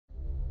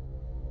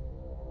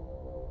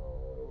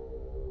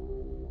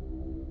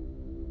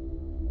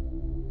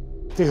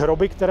Ty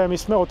hroby, které my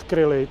jsme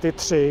odkryli, ty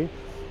 3,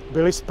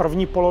 byly z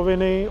první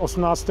poloviny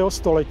 18.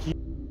 století.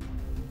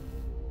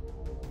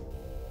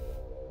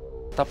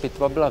 Ta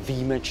pitva byla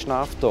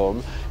výjimečná v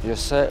tom, že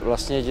se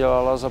vlastně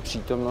dělala za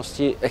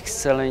přítomnosti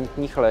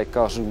excelentních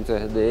lékařů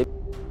tehdy.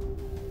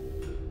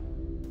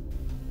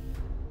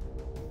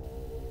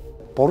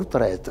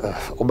 Portrét,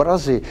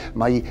 obrazy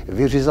mají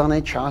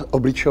vyřezané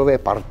obličejové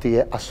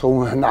partie a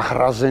jsou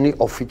nahrazeny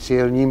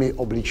oficiálními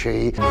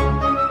obličeji.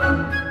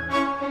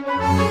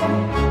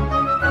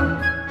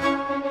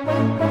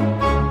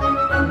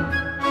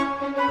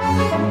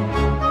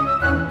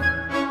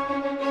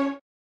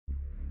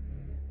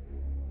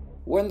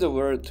 When the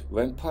word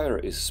vampire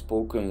is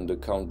spoken, the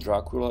Count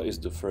Dracula is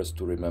the first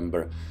to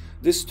remember.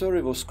 This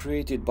story was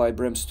created by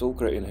Bram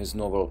Stoker in his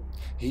novel.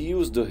 He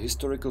used the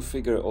historical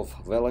figure of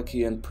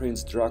Wallachian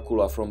Prince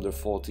Dracula from the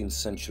 14th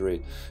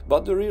century,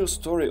 but the real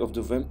story of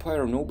the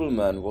vampire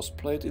nobleman was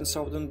played in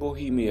southern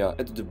Bohemia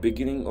at the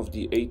beginning of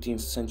the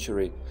 18th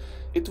century.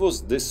 It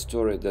was this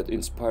story that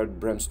inspired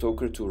Bram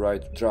Stoker to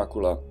write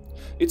Dracula.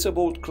 It's a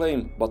bold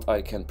claim, but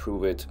I can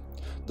prove it.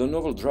 The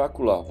novel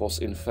Dracula was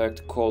in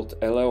fact called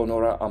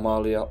Eleonora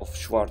Amalia of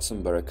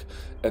Schwarzenberg,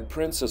 a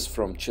princess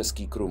from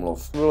Český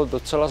Krumlov. Bylo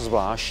docela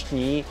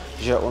zvláštní,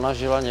 že ona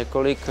žila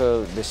několik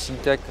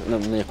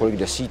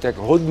desítek,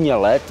 hodně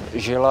let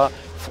žila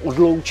v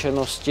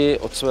odloučenosti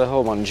od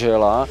svého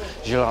manžela,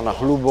 žila na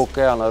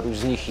Hluboké a na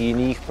různých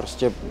jiných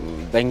prostě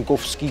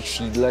venkovských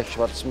sídlech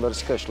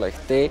schwarzenberské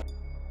šlechty.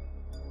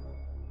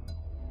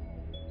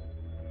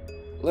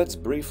 Let's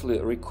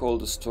briefly recall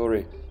the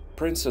story.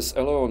 Princess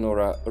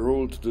Eleonora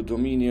ruled the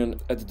dominion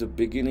at the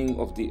beginning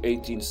of the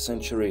 18th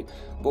century.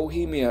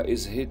 Bohemia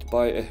is hit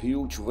by a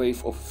huge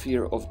wave of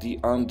fear of the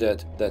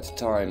undead that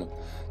time.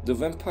 The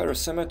vampire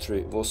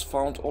cemetery was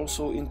found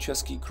also in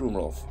Český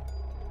Krumlov.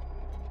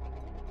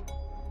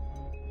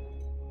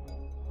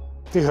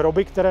 Ty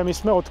hroby, které my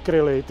jsme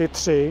odkryli, ty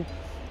 3,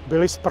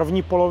 byly z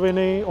první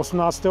poloviny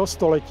 18.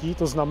 století,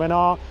 to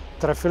znamená,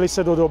 trefily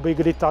se do doby,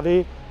 kdy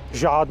tady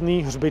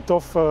žádný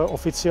hřbitov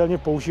oficiálně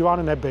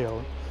používán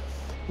nebyl.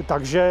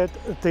 Takže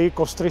ty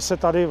kostry se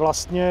tady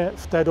vlastně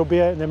v té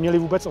době neměly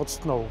vůbec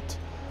odstnout.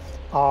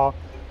 A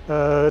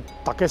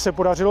také se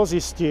podařilo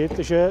zjistit,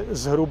 že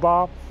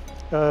zhruba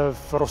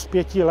v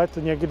rozpětí let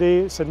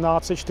někdy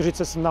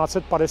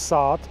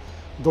 1740-1750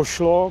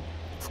 došlo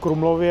v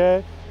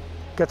Krumlově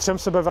ke 3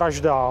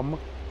 sebevraždám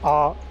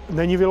a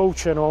není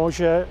vyloučeno,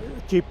 že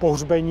ti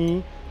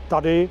pohřbení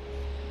tady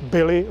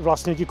byli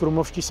vlastně ti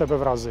krumlovští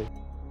sebevrazi.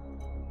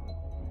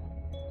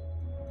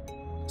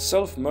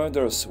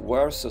 Self-murders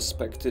were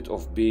suspected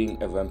of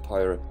being a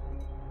vampire.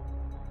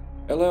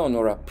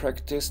 Eleonora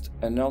practiced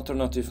an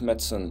alternative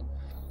medicine.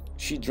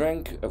 She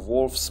drank a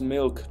wolf's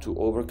milk to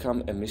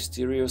overcome a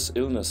mysterious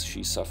illness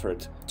she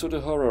suffered. To the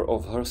horror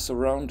of her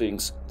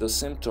surroundings, the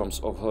symptoms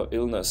of her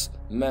illness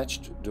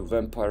matched the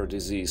vampire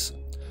disease.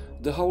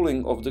 The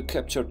howling of the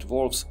captured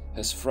wolves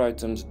has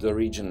frightened the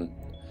region.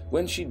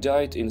 When she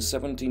died in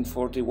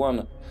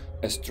 1741,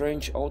 a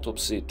strange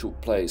autopsy took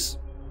place.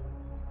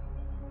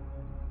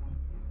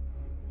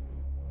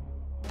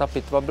 Ta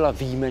pitva byla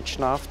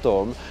výjimečná v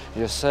tom,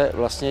 že se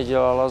vlastně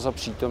dělala za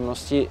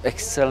přítomnosti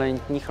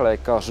excelentních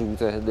lékařů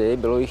tehdy,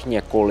 bylo jich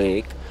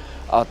několik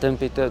a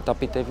ta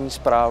pitevní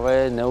zpráva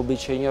je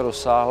neobyčejně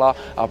rozsáhlá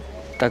a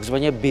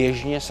takzvaně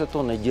běžně se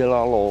to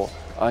nedělalo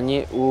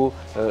ani u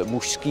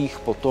mužských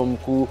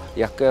potomků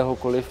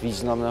jakéhokoliv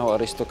významného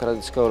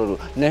aristokratického rodu.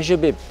 Ne, že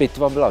by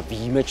pitva byla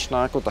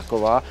výjimečná jako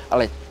taková,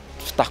 ale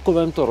v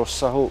takovémto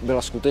rozsahu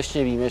byla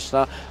skutečně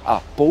výjimečná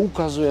a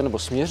poukazuje nebo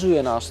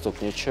směřuje nás to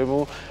k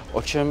něčemu,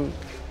 o čem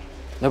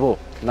nebo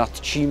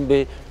nad čím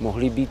by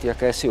mohly být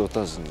jakési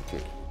otazníky.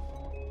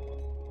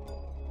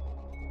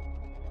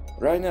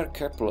 Rainer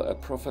Keppel, a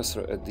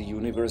professor at the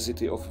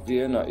University of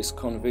Vienna, is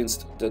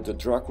convinced that the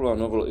Dracula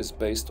novel is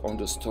based on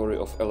the story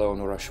of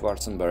Eleonora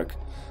Schwarzenberg.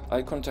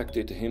 I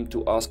contacted him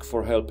to ask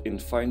for help in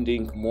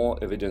finding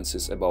more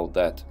evidences about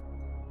that.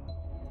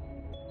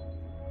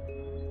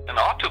 An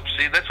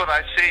autopsy, that's what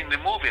I say in the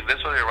movie, and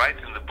that's what I write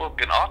in the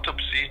book. An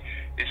autopsy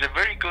is a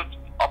very good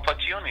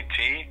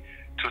opportunity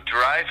to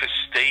drive a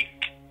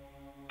stake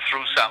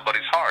through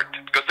somebody's heart,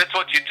 because that's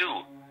what you do.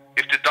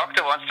 If the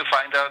doctor wants to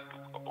find out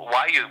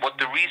what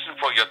the reason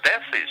for your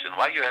death is and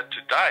why you had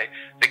to die,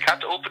 they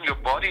cut open your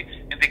body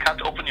and they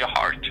cut open your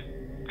heart,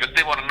 because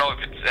they want to know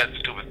if it has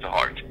to do with the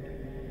heart.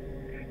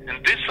 And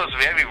this was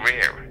very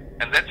rare,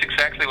 and that's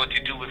exactly what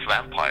you do with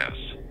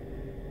vampires.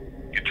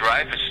 You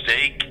drive a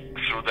stake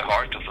through the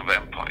heart of the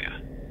vampire.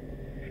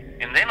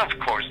 And then, of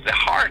course, the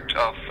heart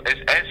of,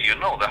 as you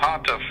know, the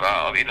heart of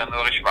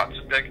Eleonora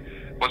Schwarzenberg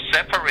was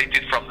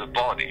separated from the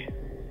body.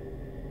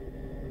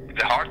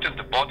 The heart and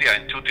the body are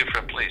in two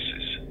different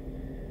places.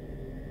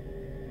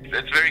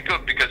 That's very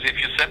good, because if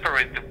you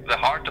separate the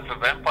heart of a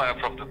vampire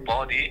from the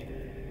body,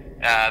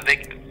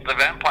 the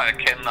vampire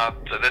cannot,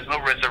 there's no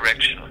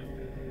resurrection.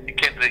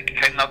 They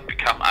cannot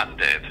become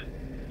undead.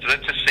 So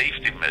that's a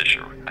safety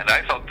measure. And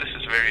I thought this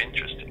is very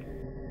interesting.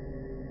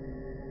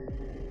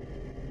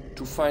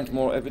 To find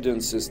more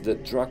evidences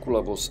that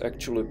Dracula was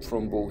actually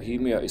from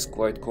Bohemia is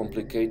quite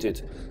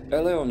complicated.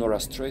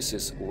 Eleonora's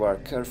traces were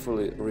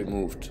carefully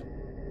removed.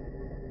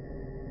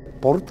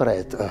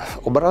 Portrét,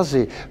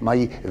 obrazy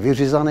mají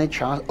vyřezané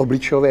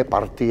obličejové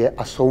partie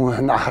a jsou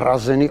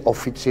nahrazeny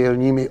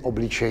oficiálními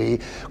obličeji.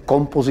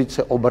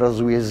 Kompozice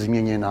obrazu je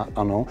změněna,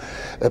 ano.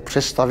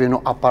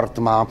 Přestavěno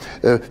apartmá,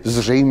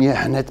 zřejmě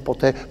hned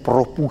poté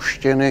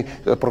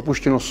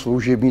propuštěno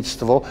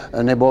služebnictvo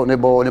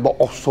nebo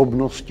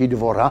osobnosti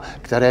dvora,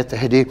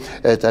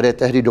 které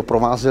tehdy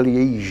doprovázely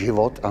její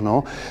život,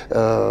 ano,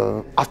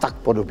 a tak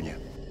podobně.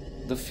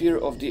 The fear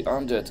of the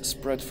undead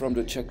spread from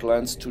the Czech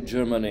lands to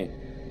Germany.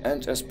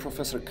 And as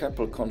Professor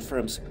Keppel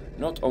confirms,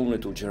 not only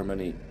to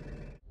Germany.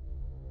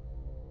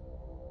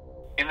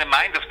 In the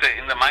mind of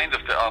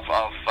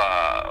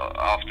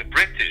the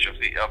British,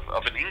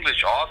 of an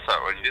English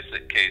author, or in this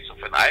case of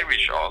an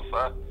Irish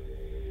author,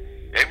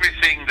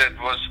 everything that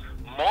was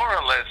more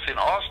or less in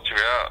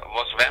Austria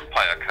was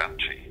vampire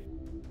country.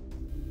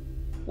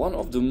 One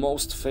of the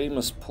most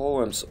famous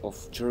poems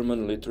of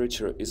German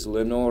literature is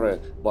Lenore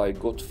by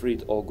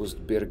Gottfried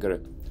August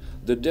Birger.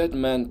 The dead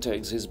man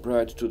takes his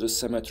bride to the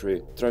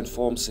cemetery,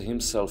 transforms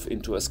himself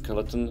into a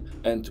skeleton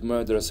and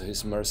murders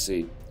his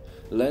mercy.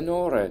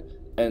 Lenore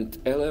and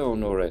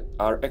Eleonore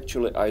are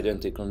actually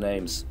identical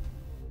names.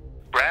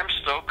 Bram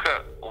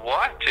Stoker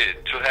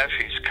wanted to have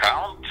his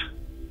count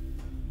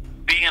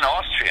be an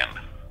Austrian,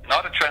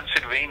 not a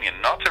Transylvanian,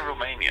 not a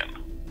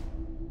Romanian.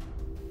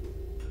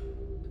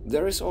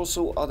 There is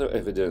also other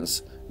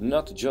evidence,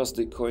 not just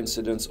the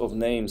coincidence of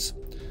names.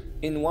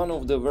 In one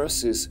of the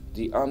verses,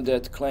 the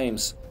undead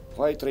claims,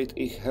 "Weitritt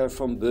ich her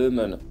from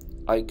Böhmen,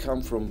 I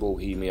come from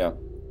Bohemia."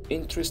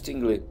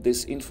 Interestingly,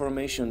 this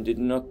information did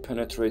not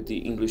penetrate the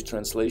English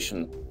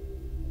translation.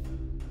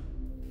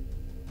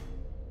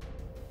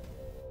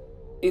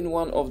 In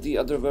one of the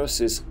other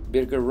verses,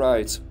 Birger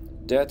writes,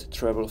 "Dead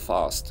travel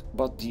fast,"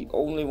 but the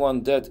only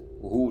one dead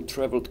who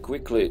traveled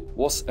quickly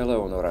was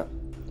Eleonora.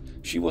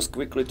 She was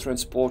quickly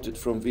transported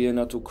from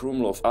Vienna to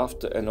Krumlov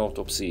after an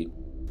autopsy.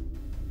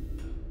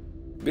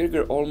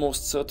 Birger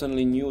almost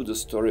certainly knew the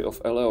story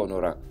of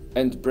Eleonora,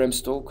 and Bram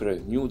Stoker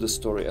knew the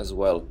story as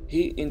well.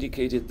 He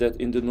indicated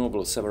that in the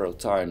novel several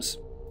times.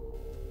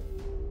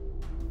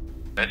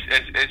 As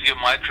you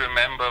might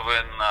remember,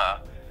 when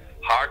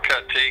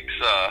Harker takes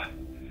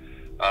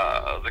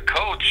the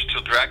coach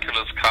to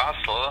Dracula's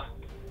castle,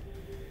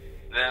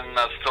 then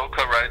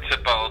Stoker writes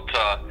about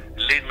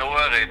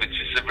Lenore, which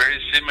is a very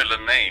similar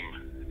name,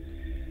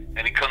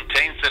 and it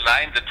contains the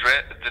line,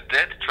 the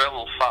dead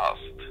travel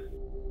fast.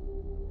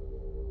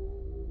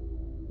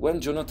 When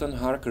Jonathan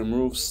Harker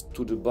moves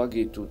to the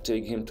buggy to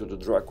take him to the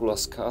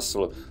Dracula's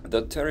castle,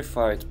 the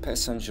terrified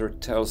passenger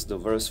tells the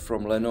verse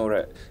from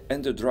Lenore,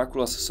 and the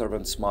Dracula's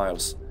servant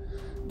smiles.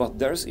 But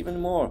there's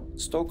even more.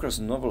 Stoker's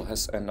novel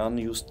has an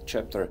unused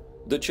chapter.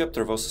 The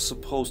chapter was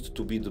supposed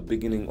to be the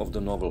beginning of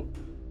the novel.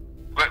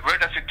 Where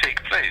does it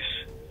take place?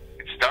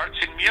 It starts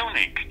in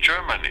Munich,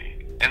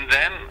 Germany, and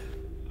then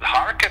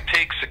Harker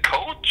takes a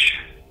coach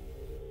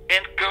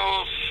and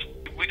goes,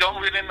 we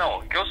don't really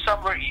know, goes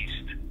somewhere east.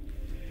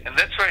 And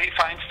that's where he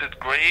finds the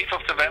grave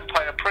of the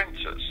vampire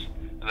princess.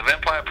 And the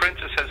vampire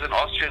princess has an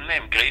Austrian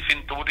name,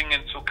 Gräfin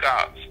Dodingen zu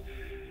Graz.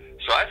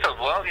 So I thought,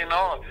 well, you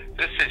know,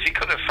 he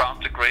could have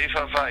found the grave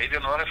of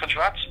Eleonore von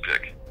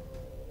Schwarzenberg.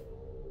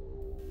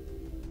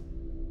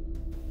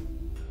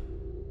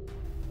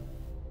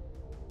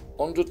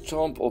 On the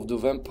tomb of the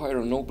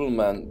vampire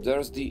nobleman,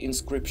 there's the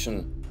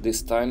inscription,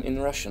 this time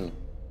in Russian.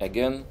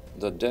 Again,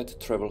 the dead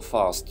travel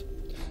fast.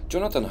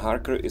 Jonathan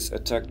Harker is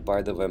attacked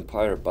by the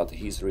vampire, but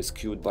he's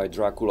rescued by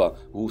Dracula,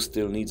 who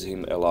still needs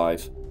him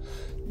alive.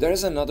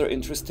 There's another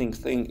interesting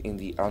thing in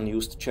the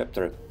unused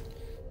chapter.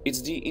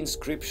 It's the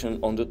inscription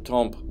on the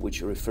tomb,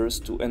 which refers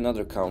to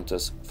another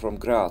countess from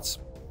Graz.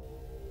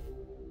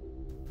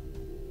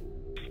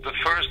 The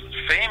first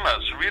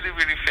famous,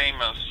 really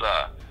famous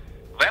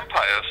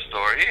vampire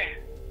story,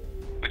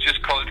 which is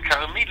called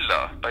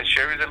Carmilla by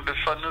Sheridan Le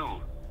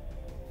Fanu.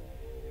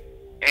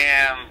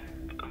 And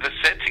the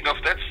setting of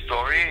that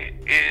story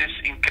is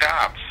in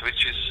Graz,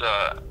 which is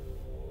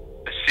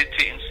a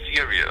city in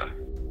Syria.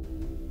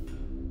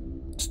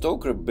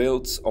 Stoker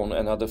builds on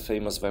another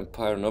famous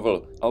vampire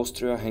novel,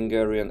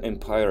 Austro-Hungarian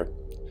Empire.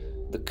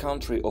 The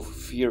country of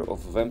fear of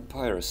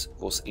vampires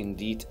was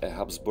indeed a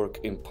Habsburg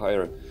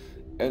empire,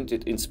 and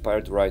it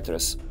inspired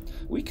writers.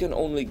 We can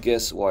only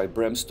guess why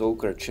Bram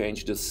Stoker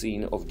changed the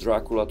scene of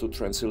Dracula to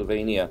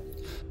Transylvania,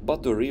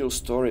 but the real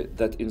story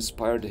that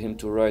inspired him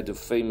to write the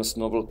famous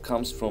novel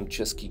comes from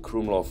Český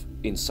Krumlov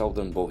in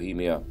southern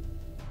Bohemia.